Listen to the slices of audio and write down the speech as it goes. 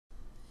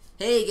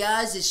Hey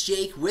guys, it's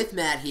Jake with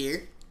Matt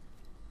here.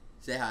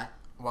 Say hi.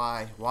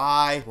 Why?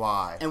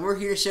 And we're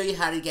here to show you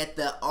how to get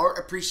the Art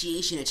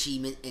Appreciation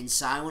achievement in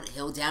Silent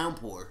Hill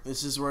Downpour.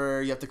 This is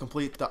where you have to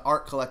complete the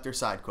art collector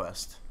side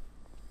quest.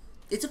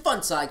 It's a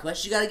fun side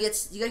quest. You gotta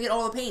get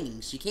all the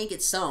paintings. You can't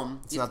get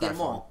some. You have to get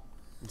them all.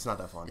 It's not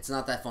that fun. It's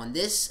not that fun.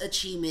 This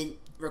achievement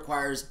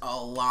requires a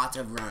lot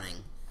of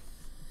running.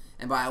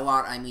 And by a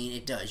lot, I mean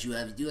it does. You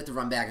have to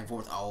run back and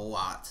forth a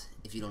lot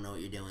if you don't know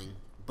what you're doing.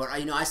 But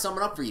I sum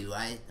it up for you.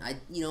 I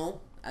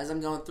as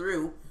I'm going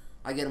through,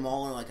 I get them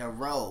all in like a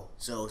row,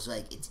 so it's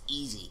like it's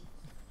easy.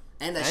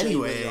 And I show you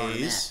where they are on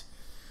the map.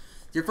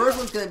 Your first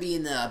one's gonna be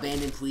in the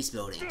abandoned police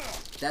building.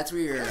 That's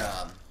where your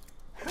the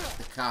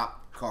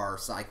cop car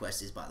side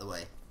quest is, by the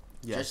way.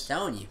 Yes. Just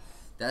telling you.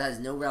 That has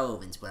no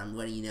relevance, but I'm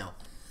letting you know.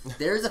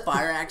 There's a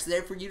fire axe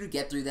there for you to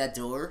get through that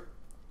door.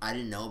 I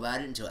didn't know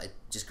about it until I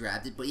just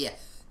grabbed it. But yeah,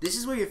 this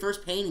is where your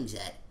first painting's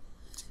at.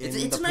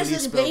 It's a nice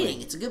looking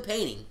painting. It's a good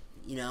painting,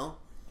 you know.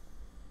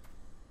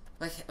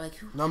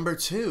 Like Number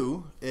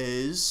 2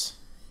 is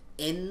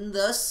in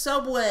the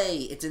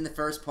subway. It's in the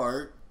first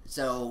part.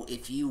 So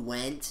if you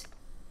went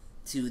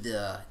to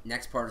the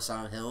next part of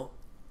Silent Hill,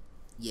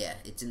 yeah,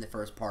 it's in the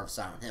first part of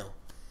Silent Hill.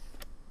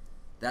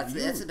 That's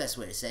the best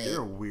way to say it.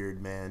 You're a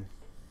weird man.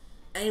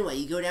 Anyway,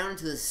 you go down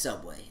into the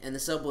subway, and the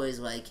subway is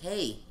like,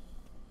 hey,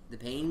 the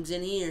painting's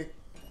in here.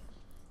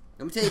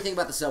 Let me tell you a thing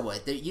about the subway.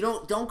 You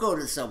don't go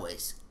to the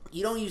subways.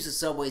 You don't use the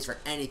subways for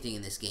anything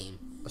in this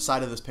game.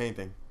 Aside of this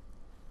painting.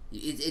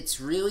 It's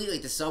really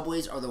like the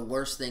subways are the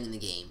worst thing in the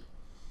game.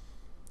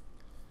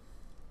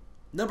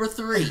 Number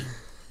 3.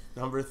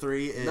 Number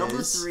 3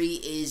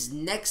 is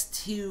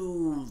next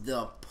to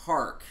the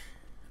park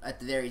at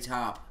the very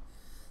top.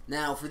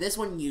 Now, for this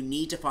one, you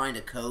need to find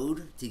a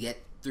code to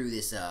get through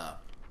this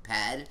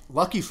pad.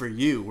 Lucky for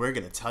you, we're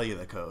going to tell you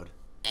the code.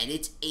 And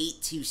it's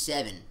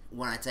 827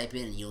 when I type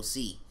in, and you'll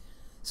see.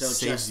 So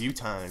saves you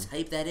time.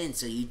 Type that in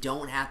so you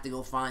don't have to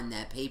go find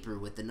that paper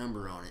with the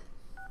number on it.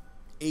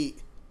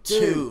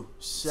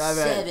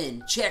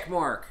 827. Check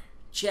mark.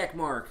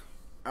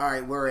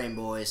 Alright, we're in,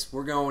 boys.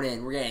 We're going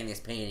in. We're getting this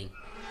painting.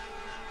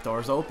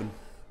 Door's open.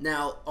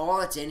 Now, all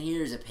that's in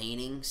here is a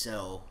painting,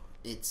 so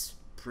it's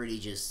pretty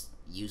just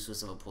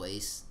useless of a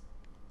place.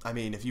 I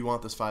mean, if you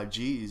want this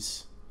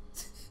 5Gs...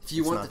 If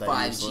you want the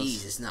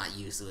 5Gs, it's not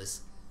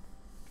useless.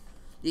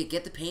 Yeah,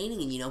 get the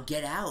painting and,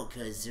 get out,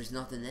 because there's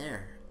nothing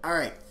there.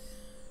 Alright.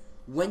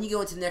 When you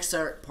go into the next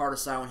part of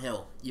Silent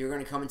Hill, you're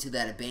going to come into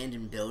that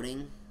abandoned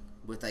building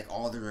with, like,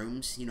 all the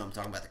rooms. You know what I'm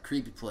talking about, the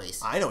creepy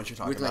place. I know what you're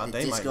talking about. With,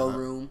 like, the disco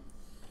room.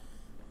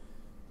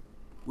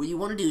 What you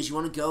want to do is you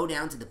want to go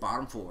down to the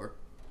bottom floor.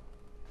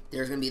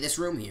 There's going to be this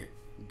room here.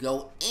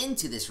 Go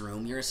into this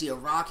room. You're going to see a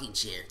rocking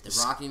chair. The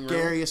rocking room.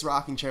 Scariest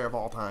rocking chair of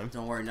all time.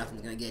 Don't worry,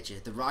 nothing's going to get you.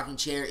 The rocking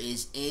chair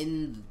is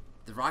in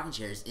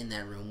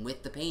that room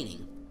with the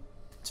painting.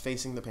 It's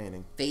facing the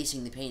painting.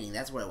 Facing the painting.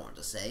 That's what I wanted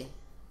to say.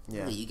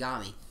 Yeah. Okay, you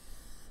got me.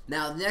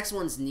 Now, the next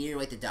one's near,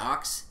 like, the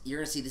docks. You're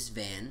going to see this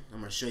van. I'm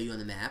going to show you on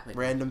the map. Like,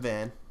 random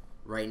van.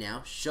 Right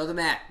now. Show the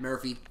map,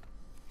 Murphy.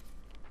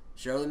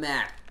 Show the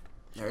map.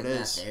 There it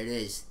is. There it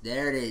is.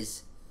 There it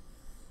is.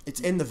 It's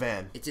in the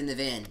van. It's in the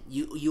van.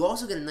 You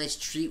also get a nice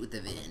treat with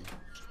the van.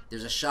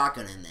 There's a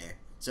shotgun in there.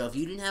 So if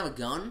you didn't have a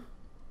gun,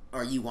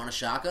 or you want a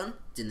shotgun,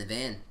 it's in the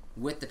van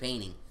with the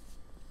painting.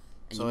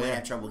 And you might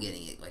have trouble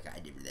getting it like I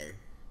did there.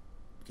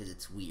 Because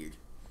it's weird.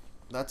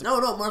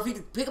 No, Murphy,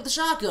 pick up the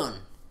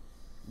shotgun.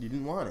 You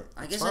didn't want it.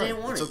 I guess I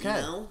didn't want it, okay.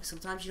 You know?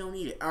 Sometimes you don't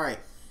need it. Alright.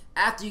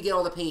 After you get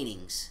all the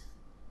paintings.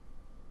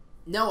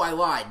 No, I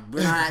lied.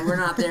 We're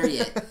not there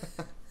yet.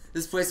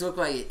 This place looks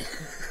like it.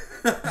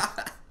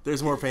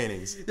 There's more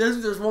paintings.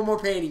 There's one more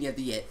painting you have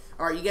to get.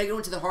 Alright, you gotta go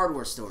into the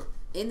hardware store.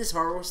 In this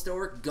hardware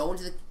store, go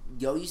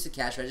use the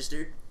cash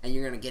register, and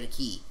you're gonna get a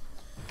key.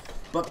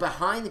 But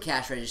behind the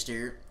cash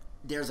register,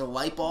 there's a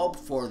light bulb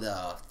for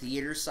the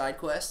theater side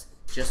quest.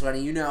 Just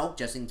letting you know,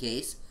 just in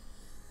case.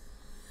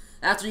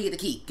 After you get the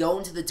key, go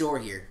into the door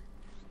here.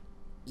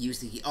 Use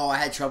the key. Oh, I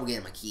had trouble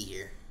getting my key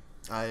here.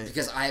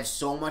 Because I have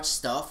so much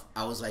stuff,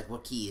 I was like,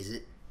 what key is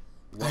it?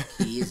 What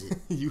key is it?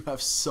 You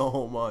have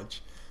so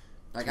much.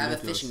 Like, I have a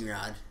fishing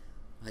rod.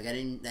 Like, I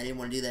didn't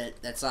want to do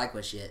that side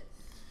quest yet.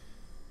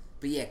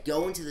 But yeah,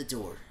 go into the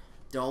door.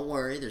 Don't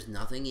worry, there's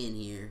nothing in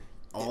here.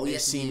 It may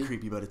seem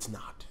creepy, but it's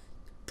not.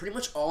 Pretty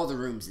much all the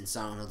rooms in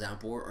Silent Hill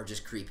Downpour are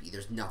just creepy.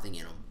 There's nothing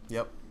in them.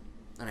 Yep.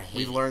 And I hate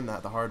We've learned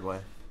that the hard way.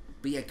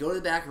 But yeah, go to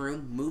the back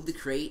room, move the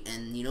crate,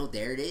 and,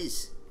 there it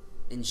is.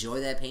 Enjoy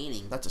that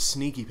painting. That's a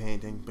sneaky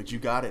painting, but you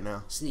got it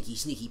now. Sneaky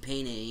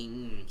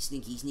painting.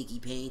 Sneaky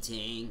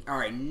painting.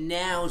 Alright,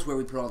 now is where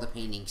we put all the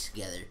paintings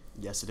together.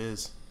 Yes, it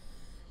is.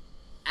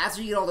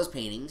 After you get all those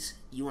paintings,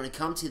 you want to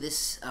come to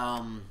this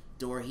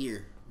door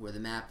here, where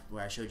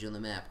I showed you on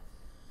the map.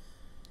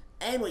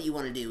 And what you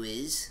want to do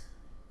is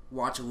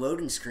watch a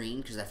loading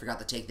screen, because I forgot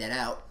to take that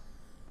out.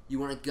 You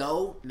want to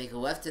go, make a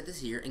left at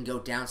this here, and go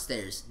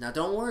downstairs. Now,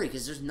 don't worry,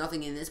 because there's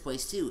nothing in this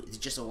place, too. It's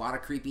just a lot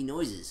of creepy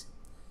noises.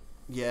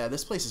 Yeah,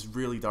 this place is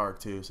really dark,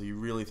 too, so you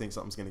really think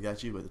something's going to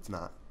get you, but it's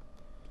not.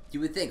 You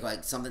would think,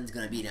 like, something's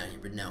going to be down here,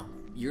 but no.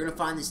 You're going to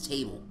find this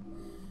table.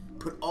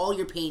 Put all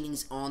your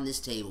paintings on this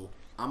table.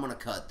 I'm going to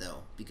cut, though,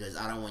 because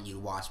I don't want you to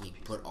watch me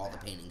put all the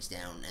paintings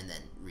down and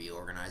then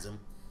reorganize them.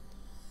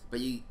 But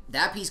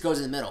that piece goes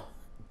in the middle.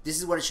 This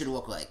is what it should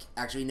look like.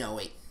 Actually, no,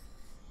 wait.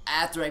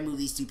 After I move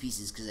these two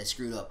pieces, because I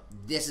screwed up,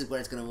 this is what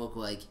it's going to look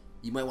like.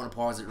 You might want to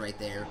pause it right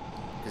there,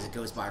 because it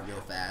goes by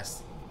real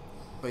fast.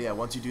 But yeah,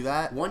 once you do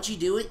that... Once you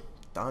do it,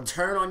 done.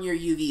 Turn on your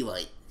UV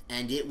light,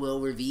 and it will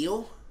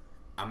reveal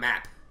a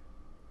map.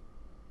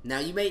 Now,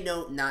 you may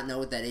not know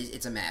what that is.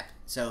 It's a map.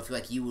 So,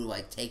 if you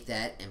would take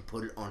that and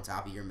put it on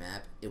top of your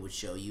map, it would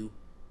show you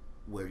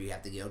where you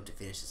have to go to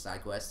finish the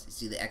side quest. You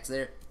see the X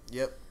there?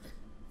 Yep.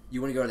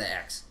 You want to go to the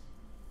X.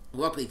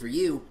 Luckily for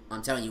you,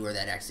 I'm telling you where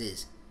that X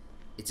is.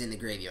 It's in the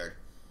graveyard.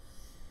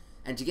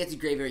 And to get to the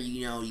graveyard,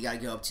 you got to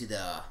go up to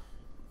the,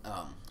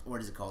 what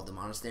is it called? The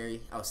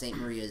monastery? Oh, St.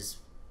 Maria's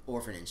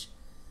Orphanage.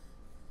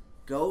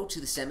 Go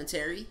to the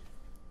cemetery.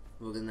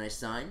 Look at the nice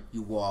sign.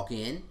 You walk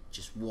in.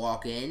 Just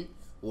walk in.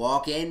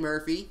 Walk in,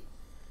 Murphy.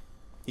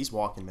 He's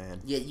walking,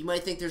 man. Yeah, you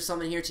might think there's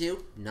something here,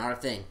 too. Not a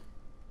thing.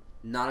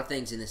 Not a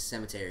thing's in this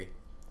cemetery.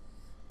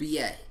 But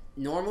yeah,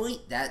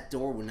 normally that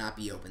door would not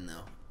be open,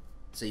 though.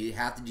 So you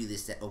have to do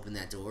this to open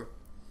that door.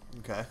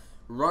 Okay.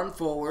 Run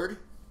forward.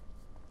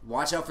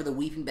 Watch out for the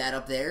weeping bat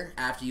up there.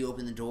 After you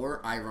open the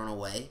door, I run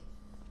away.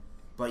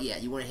 But yeah,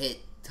 you want to hit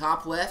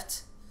top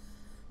left,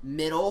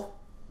 middle,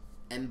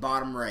 and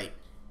bottom right.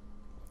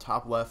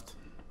 Top left,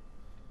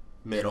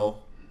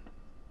 middle,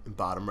 and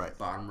bottom right.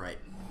 Bottom right.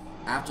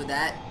 After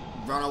that,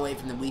 run away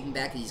from the weeping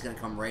bat because he's going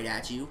to come right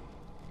at you.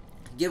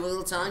 Give a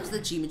little time so the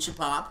achievement should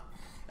pop.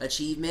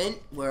 Achievement,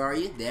 where are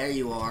you? There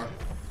you are.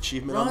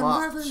 Achievement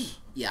unlocked. Marvin.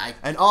 Yeah,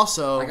 and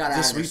also I got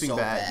this out of there weeping so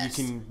bat fast.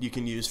 you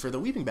can use for the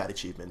weeping bat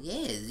achievement.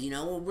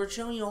 Yeah, we're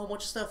showing you a whole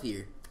bunch of stuff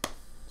here.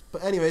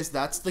 But anyways,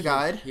 that's the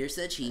guide. Here's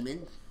the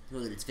achievement.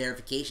 Look, it's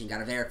verification.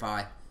 Gotta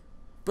verify.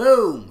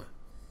 Boom.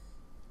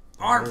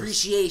 Art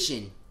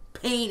appreciation.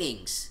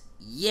 Paintings.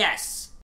 Yes.